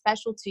 I'm not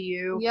special to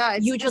you. Yeah,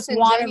 you just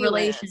want a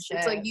relationship.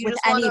 It's like you with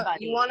just wanna,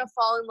 anybody. You want to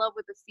fall in love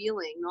with a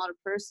feeling, not a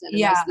person. And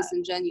Yeah. that's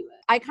disingenuous.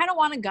 I kind of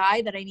want a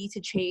guy that I need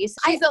to chase.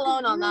 She's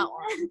alone on that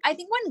one. I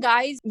think when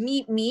guys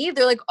meet me,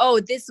 they're like, oh,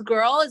 this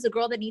girl is a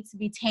girl that needs to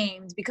be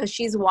tamed because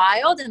she's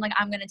wild and like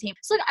I'm going to tame.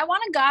 So like, I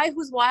want a guy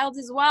who's wild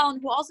as well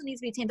and who also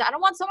needs to be tamed. I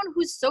don't want someone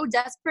who's so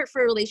desperate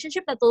for a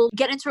relationship that they'll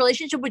get into a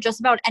relationship with just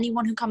about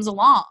anyone who comes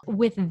along.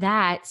 With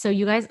that, so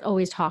you guys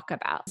always talk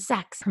about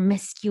sex,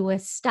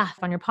 promiscuous stuff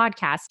on your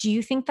podcast. Do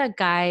you think that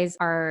guys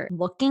are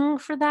looking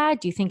for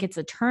that? Do you think it's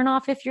a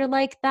turnoff if you're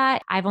like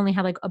that? I've only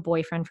had like a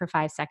boyfriend for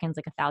 5 seconds,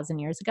 like 1,000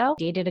 years ago.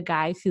 Dated a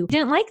guy who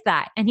didn't like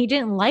that. And he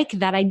didn't like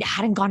that I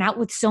hadn't gone out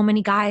with so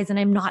many guys and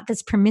I'm not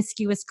this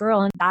promiscuous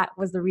girl. And that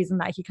was the reason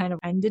that he kind of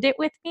ended it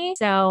with me.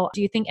 So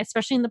do you think,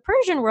 especially in the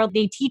Persian world,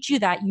 they teach you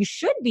that you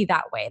should be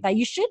that way, that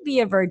you should be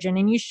a virgin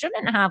and you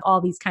shouldn't have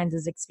all these kinds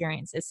of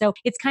experiences? So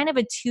it's kind of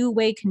a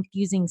two-way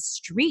confusing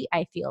street,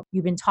 I feel.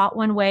 You've been taught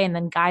one way and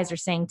then guys are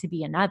saying to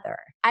be another.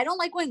 I don't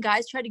like when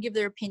guys try to give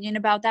their opinion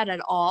about that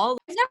at all.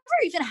 I've never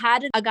even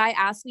had a guy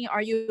ask me,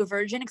 are you a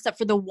virgin? Except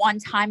for the one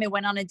time I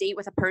went on a date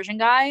with a Persian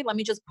guy. Let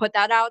me just put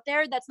that out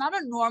there. That's not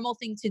a normal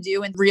thing to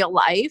do in real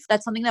life.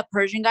 That's something that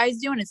Persian guys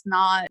do and it's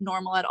not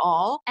normal at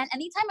all. And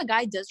anytime a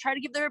guy does try to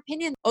give their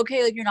opinion,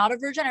 okay, like you're not a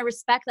virgin, I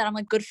respect that. I'm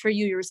like, good for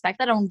you. You respect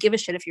that. I don't give a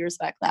shit if you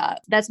respect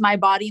that. That's my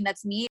body and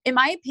that's me. In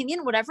my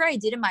opinion, whatever I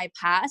did in my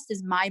past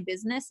is my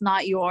business,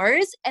 not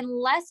yours.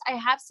 Unless I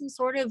have some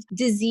sort of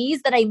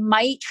disease that I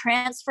might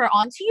transfer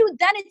onto you,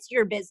 then it's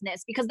your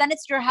business because then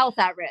it's your health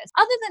at risk.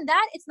 Other than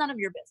that, it's none of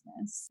your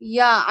business.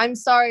 Yeah, I'm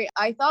sorry.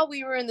 I thought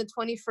we were in the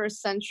 21st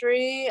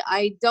century.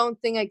 I don't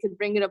think I could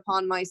bring it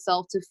upon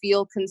myself to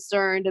feel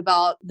concerned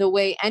about the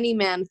way any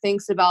man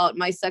thinks about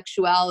my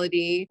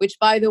sexuality, which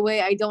by the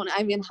way, I don't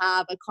even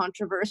have a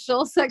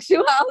controversial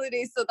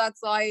sexuality. So that's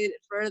why it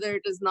further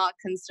does not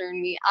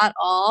concern me at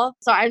all.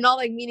 So I'm not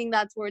like meaning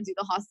that towards you.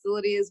 The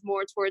hostility is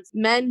more towards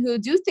men who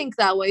do think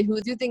that way,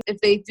 who do think if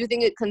they do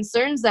think it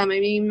concerns them. I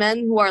mean, men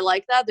who are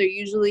like that, they're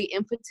usually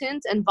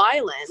impotent and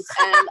violent.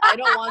 And I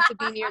don't want to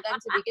be near them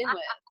to begin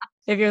with.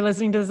 If you're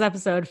listening to this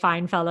episode,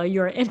 fine fellow,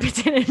 you're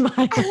impotent in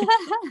mind.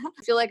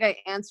 I feel like I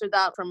answered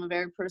that from a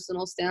very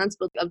personal stance,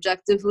 but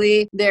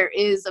objectively, there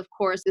is, of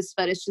course, this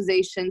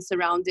fetishization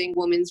surrounding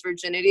women's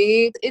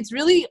virginity. It's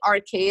really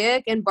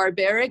archaic and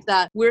barbaric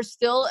that we're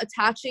still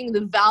attaching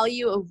the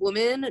value of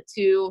women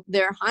to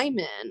their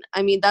hymen.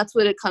 I mean, that's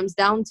what it comes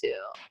down to.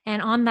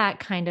 And on that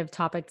kind of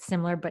topic,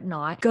 similar but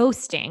not,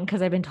 ghosting,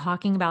 because I've been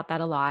talking about that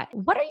a lot.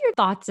 What are your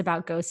thoughts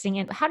about ghosting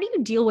and how do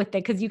you deal with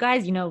it? Because you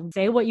guys,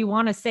 say what you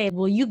want to say.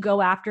 Will you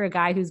go after a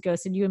guy who's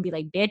ghosted you and be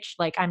like, bitch,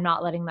 like I'm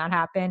not letting that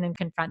happen and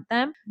confront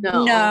them?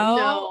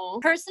 No.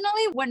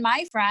 Personally, when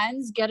my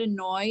friends get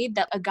annoyed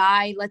that a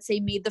guy, let's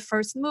say, made the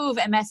first move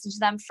and messaged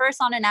them first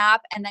on an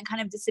app and then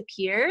kind of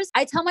disappears,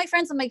 I tell my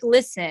friends, I'm like,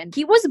 listen,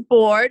 he was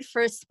bored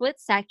for a split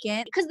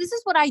second because this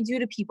is what I do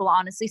to people,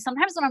 honestly.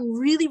 Sometimes when I'm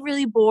really,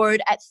 really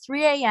bored at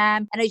 3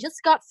 a.m. and I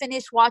just got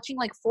finished watching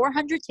like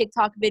 400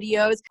 TikTok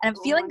videos and I'm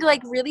feeling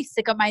like really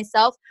sick of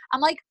myself, I'm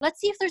like,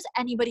 let's see if there's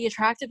anybody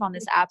attractive on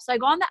this app. So I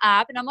go on the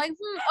app and I'm like,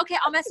 okay,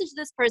 I'll message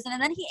this person.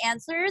 And then he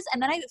answers.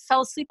 And then I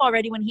fell asleep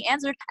already when he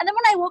answered. And then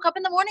when I woke up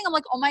in the morning, I'm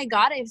like, oh my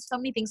God, I have so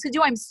many things to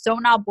do. I'm so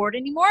not bored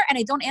anymore. And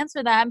I don't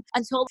answer them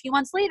until a few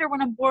months later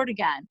when I'm bored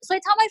again. So I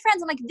tell my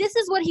friends, I'm like, this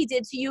is what he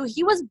did to you.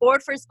 He was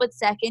bored for a split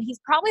second. He's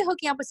probably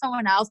hooking up with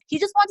someone else. He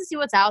just wants to see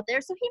what's out there.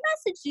 So he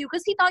messaged you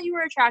because he thought you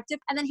were attractive.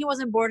 And then he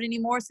wasn't bored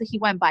anymore. So he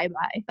went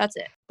bye-bye. That's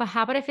it. But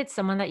how about if it's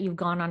someone that you've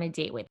gone on a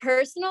date with?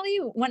 Personally,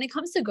 when it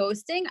comes to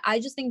ghosting, I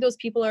just think those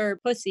people are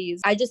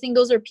pussies. I just think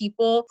those are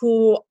people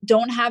who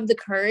don't have the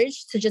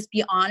courage to just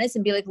be honest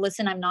and be like,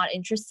 listen, I'm not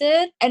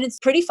interested. And it's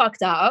pretty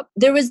fucked up.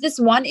 There was this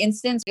one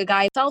instance, a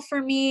guy fell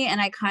for me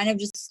and I kind of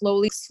just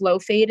slowly slow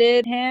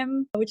faded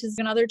him, which is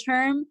another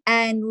term.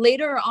 And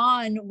later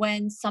on,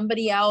 when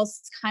somebody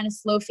else kind of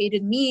slow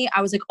faded me,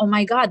 I was like, oh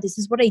my God, this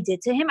is what I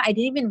did to him. I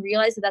didn't even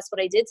realize that that's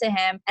what I did to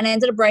him. And I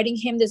ended up writing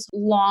him this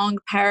long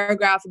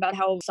paragraph about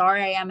how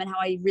sorry I am and how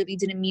I really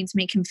didn't mean to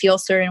make him feel a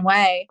certain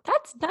way.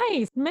 That's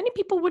nice. Many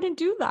people wouldn't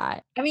do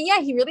that. I mean, yeah,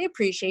 he really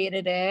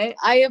appreciated it.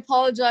 I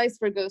apologize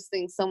for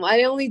ghosting someone.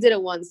 I only did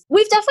it once.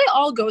 We've definitely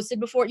all ghosted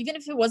before, even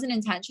if it wasn't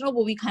intentional,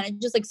 but we kind of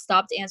just like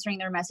stopped answering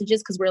their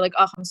messages because we're like,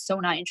 oh, I'm so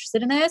not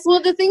interested in this.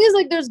 Well, the thing is,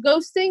 like, there's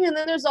ghosting and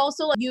then there's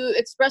also like you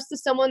express to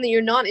someone that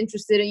you're not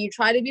interested and you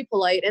try to be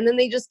polite and then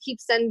they just keep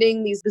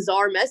sending these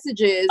bizarre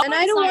messages. And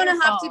I don't want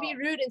to have to be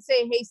rude and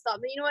say, hey, stop.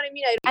 You know what I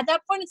mean? At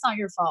that point, it's not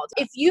your fault.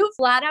 If you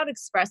flat out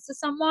express to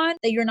someone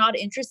that you're not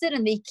interested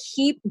and they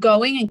keep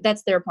going, and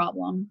that's their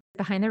problem.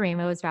 Behind the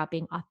Rainbow is about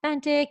being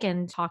authentic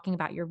and talking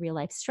about your real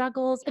life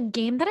struggles. A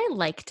game that I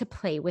like to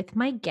play with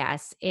my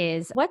guests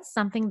is what's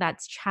something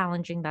that's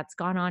challenging that's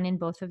gone on in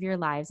both of your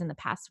lives in the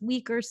past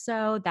week or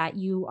so that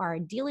you are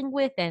dealing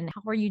with, and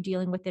how are you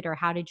dealing with it or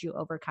how did you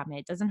overcome it?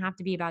 It doesn't have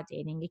to be about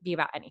dating. It can be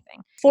about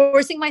anything.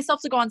 Forcing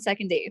myself to go on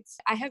second dates.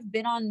 I have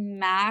been on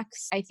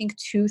max, I think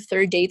 2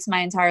 third dates my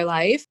entire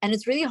life. And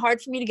it's really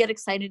hard for me to get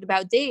excited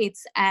about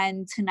dates.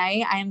 And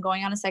tonight I am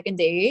going on a second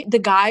date. The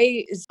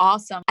guy is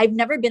awesome. I've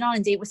never been on a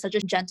date with such a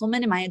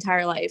gentleman in my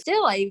entire life.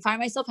 Still, I find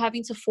myself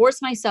having to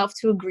force myself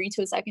to agree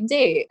to a second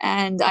date.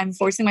 And I'm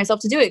forcing myself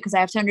to do it because I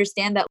have to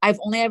understand that I've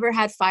only ever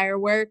had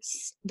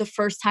fireworks the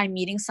first time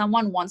meeting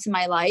someone once in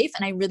my life.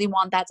 And I really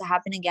want that to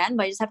happen again.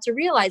 But I just have to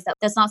realize that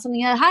that's not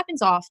something that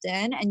happens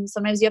often. And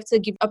sometimes you have to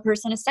give a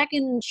person a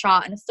second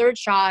shot and a third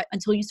shot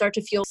until you start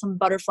to feel some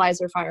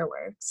butterflies or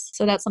fireworks.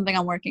 So that's something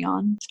I'm working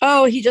on.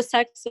 Oh, he just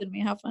texted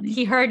me. How funny.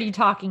 He heard you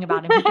talking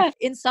about him.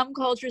 In some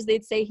cultures,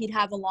 they'd say he'd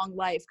have a long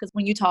life because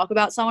when you talk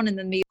about someone and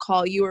then they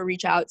call you or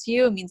reach out to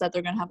you, it means that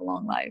they're going to have a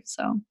long life.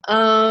 So,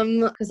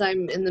 because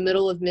I'm in the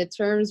middle of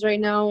midterms right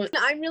now.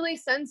 I'm really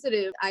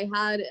sensitive. I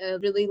had a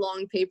really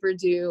long paper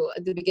due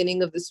at the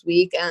beginning of this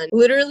week, and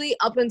literally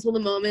up until the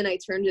moment I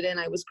turned it in,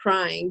 I was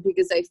crying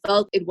because I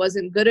felt it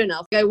wasn't good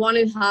enough. I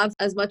wanted to have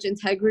as much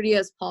integrity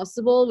as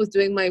possible with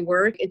doing my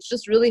work. It's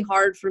just really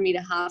hard for me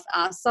to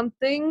half-ass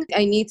something.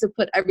 I need to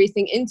put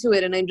everything into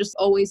it, and I'm just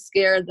always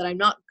scared that I'm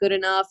not good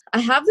enough. I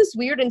have this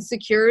weird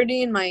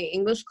insecurity in my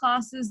English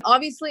classes.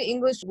 Obviously,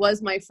 English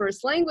was my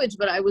first language,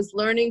 but I was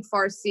learning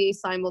Farsi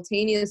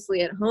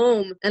simultaneously at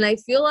home, and I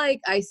feel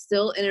like I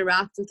still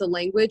interact with the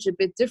language a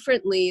bit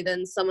differently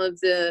than some of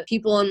the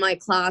people in my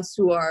class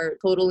who are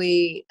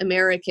totally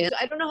American.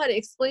 I don't know how to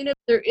explain it.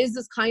 There is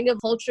this kind of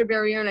culture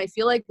barrier, and I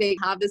feel like they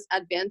have this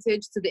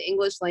advantage to the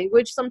English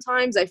language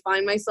sometimes. I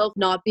find myself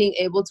not being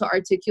able to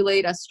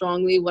articulate as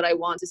strongly what I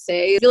want to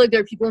say. I feel like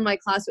there are people in my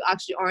class who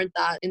actually aren't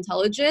that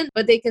intelligent,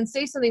 but they can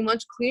say something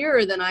much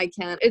clearer than I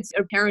can. It's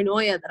a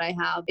paranoia that I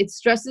have. It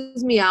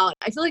stresses me out.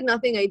 I feel like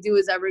nothing I do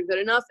is ever good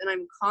enough, and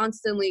I'm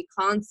constantly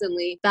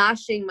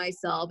bashing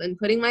myself and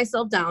putting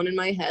myself down in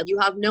my head. You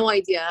have no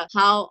idea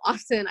how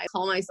often I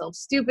call myself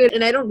stupid,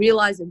 and I don't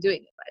realize I'm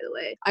doing it, by the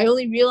way. I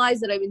only realize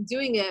that I've been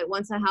doing it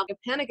once I have a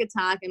panic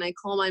attack and I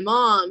call my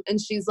mom, and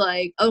she's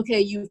like, okay,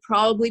 you've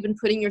probably been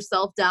putting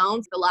yourself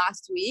down for the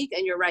last week,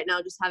 and you're right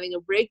now just having a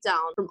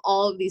breakdown from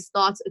all of these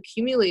thoughts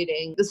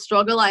accumulating. The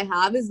struggle I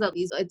have is that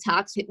these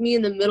attacks hit me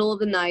in the middle of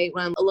the night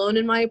when I'm alone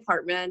in my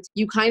apartment.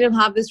 You kind of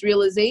have this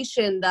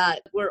realization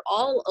that we're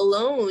all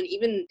alone,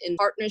 even in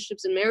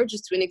partnerships and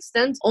marriages to an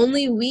extent.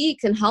 Only we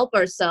can help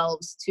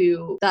ourselves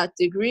to that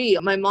degree.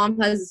 My mom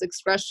has this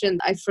expression,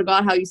 I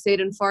forgot how you say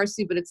it in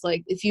Farsi, but it's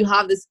like, if you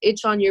have this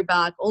itch on your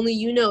back, only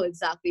you know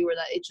exactly where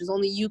that itch is.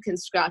 Only you can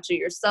scratch it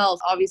yourself.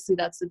 Obviously,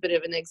 that's a bit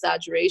of an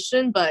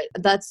exaggeration, but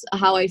that's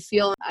how I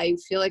feel. I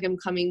feel like I'm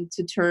coming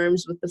to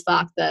terms with the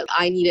fact that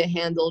I need to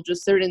handle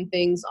just certain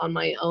things on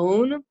my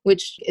own,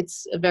 which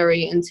it's a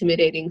very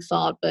intimidating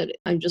thought, but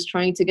I'm just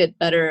trying to get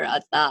better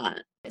at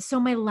that.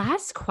 So my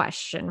last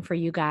question for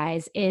you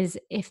guys is,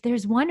 if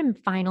there's one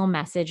final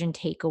message and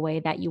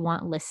takeaway that you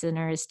want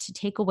listeners to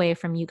take away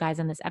from you guys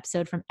in this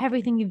episode, from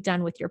everything you've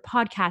done with your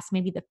podcast,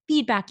 maybe the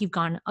feedback you've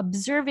gotten,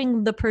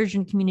 observing the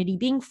Persian community,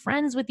 being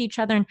friends with each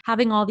other and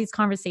having all these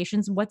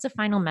conversations, what's a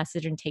final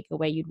message and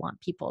takeaway you'd want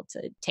people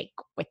to take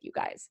with you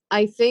guys?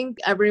 I think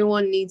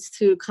everyone needs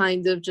to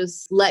kind of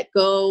just let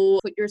go,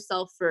 put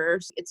yourself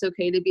first. It's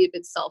okay to be a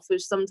bit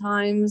selfish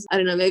sometimes. I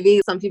don't know, maybe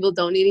some people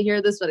don't need to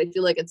hear this, but I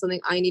feel like it's something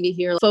I need to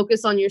hear.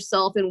 Focus on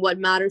yourself and what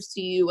matters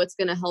to you, what's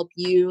going to help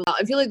you.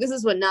 I feel like this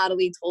is what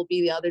Natalie told me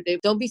the other day.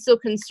 Don't be so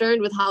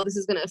concerned with how this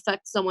is going to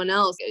affect someone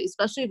else,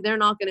 especially if they're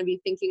not going to be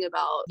thinking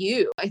about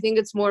you. I think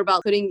it's more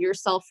about putting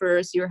yourself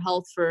first, your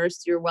health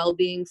first, your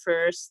well-being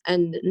first,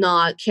 and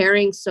not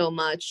caring so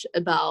much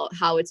about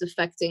how it's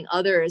affecting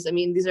others. I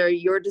mean, these are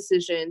your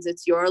decisions.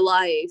 It's your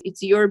life.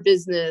 It's your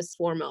business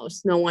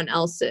foremost, no one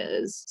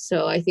else's.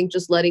 So I think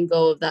just letting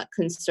go of that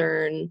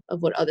concern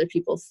of what other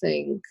people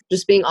think,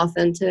 just being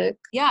authentic.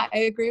 Yeah,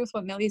 I agree with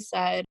what Millie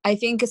said. I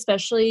think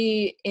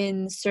especially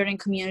in certain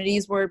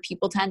communities where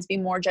people tend to be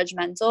more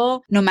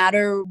judgmental, no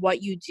matter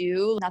what you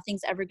do,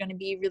 nothing's ever going to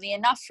be really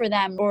enough for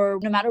them. Or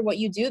no matter what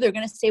you do, they're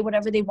going to say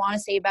whatever they want to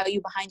say about you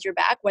behind your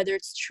back, whether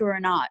it's true or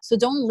not. So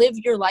don't live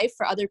your life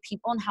for other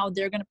people and how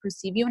they're going to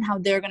perceive you and how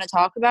they're going to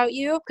talk about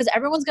you, because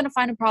everyone's going to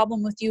find a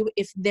problem with you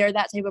if they're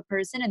that type of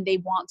person and they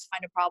want to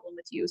find a problem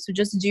with you. So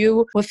just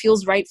do what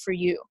feels right for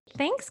you.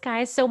 Thanks,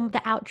 guys. So the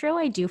outro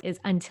I do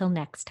is until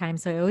next time.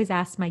 So I always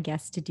ask my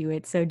guests to do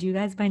it. So do you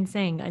guys mind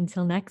saying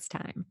until next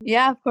time?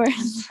 Yeah, of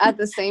course. At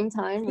the same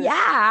time?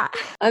 Yeah.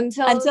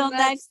 Until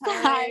next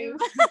time.